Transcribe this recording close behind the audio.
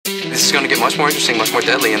This is going to get much more interesting, much more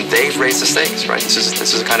deadly, and they've raised the stakes, right? This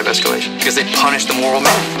is a kind of escalation because they punish the moral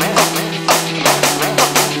man.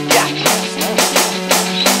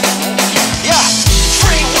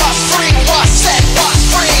 Free Ross, set Ross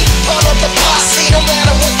free. Follow the posse, no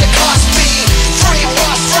matter what the cost be. Free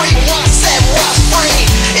Ross, set Ross free.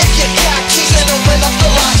 If you got keys, then open up the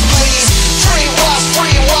locks, please. Free Ross,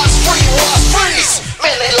 freeze.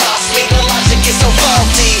 Man, they lost me, the logic is so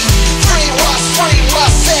faulty. Free Ross,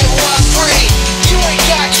 set Ross free. You ain't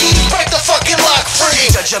got keys, break the fucking lock free.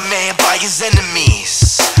 Judge a man by his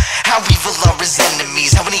enemies. How evil are his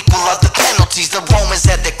enemies? How unequal are the penalties? The Romans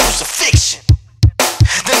had their crucifixion.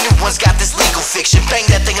 The new one's got this legal fiction. Bang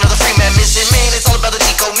that thing, another free man missing. Man, it's all about the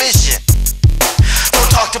decommission. Don't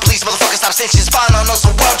talk to police, motherfucker, stop snitching. Spying on us,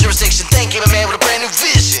 a world jurisdiction. Thank him, a man with a brand new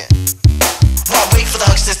vision. Why wait for the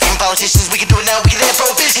hucksters, steam politicians? We can do it now, we can have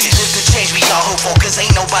prohibition. And live the change we all hope for, cause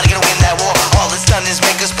ain't nobody gonna win that war. All it's done is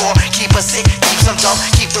make us poor, keep us sick, keep some dumb,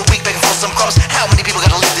 keep the weak begging for some crumbs. How many people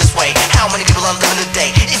gotta live this way? How many people are living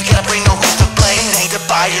today? If you gotta bring no who's to blame, it ain't the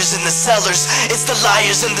buyers and the sellers, it's the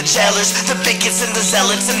liars and the jailers, the bigots and the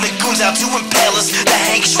zealots, and the goons out to impale us. The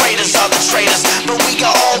hang traders are the traitors, but we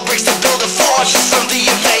got all bricks to build a fortress from the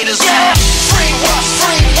invaders. Yeah, free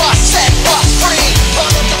Ross, set Ross free.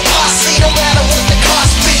 Follow the posse, no matter what the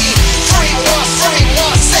cost be. Free Ross,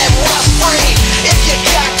 set Ross free. If you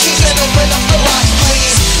got keys, then open up the locks,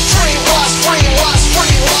 please. Free Ross,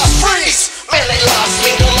 freeze. Man, they lost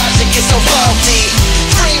me, the logic is so faulty.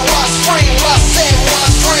 Free Ross, set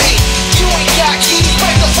Ross free. You ain't got keys,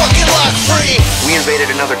 break the fucking lock free. We invaded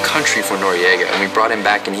another country for Noriega, and we brought him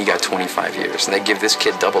back, and he got 25 years. And they give this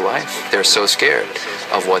kid double life. They're so scared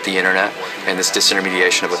of what the internet and this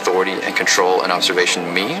disintermediation of authority and control and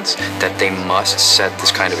observation means that they must set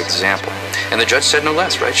this kind of example. And the judge said no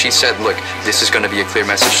less, right? She said, look, this is going to be a clear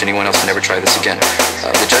message to anyone else to never try this again.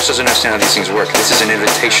 The judge doesn't understand how these things work. This is an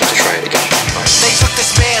invitation to try it again. They took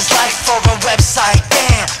this man's life for a website.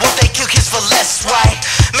 Damn, won't they kill kids for less, right?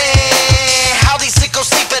 Man, how these sickos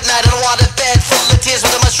sleep at night in a water bed full of tears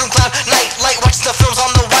with a mushroom cloud. Night light, watching the films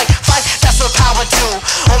on the white fight. That's what power do,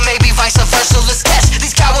 or maybe vice versa. Let's catch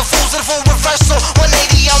these coward fools in full reversal.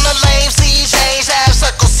 180 on the lane, see change, half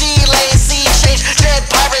circle, see lane, see change. Dread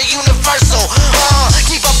pirate universal.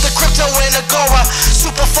 Keep up the crypto and agora.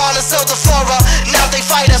 Super fauna, sell the flora. Now they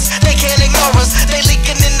fight us, they can't ignore us. They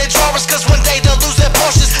leaking in the drawers, cause one day they'll lose their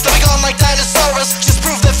Porsches. They'll be gone like dinosaurs. Just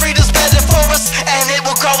prove that freedom's better for us, and it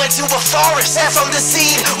will grow into a forest. And from the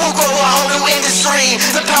seed, we'll grow a whole new industry.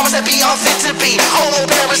 The powers that be unfit to be. Homo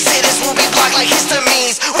parasites will be blocked like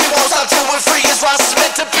histamines. We won't stop till we're free as Ross is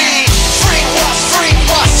meant to be. Free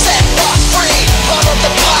Ross, set Ross free. Follow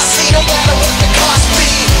the posse, no matter what the cost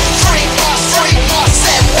be. Free Ross,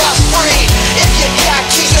 set Ross free. If you got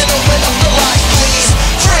keys, then open up the locks, please.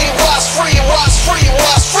 Free Ross,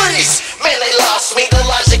 freeze. Man, they lost me, the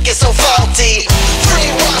logic is so faulty.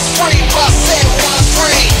 Free Ross, set Ross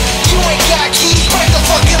free. You ain't got keys, break the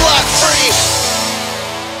fucking lock free.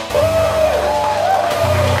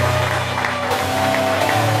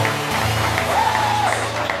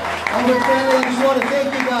 I just want to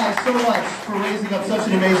thank you guys so much for raising up such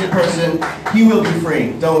an amazing person. He will be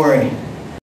free, don't worry.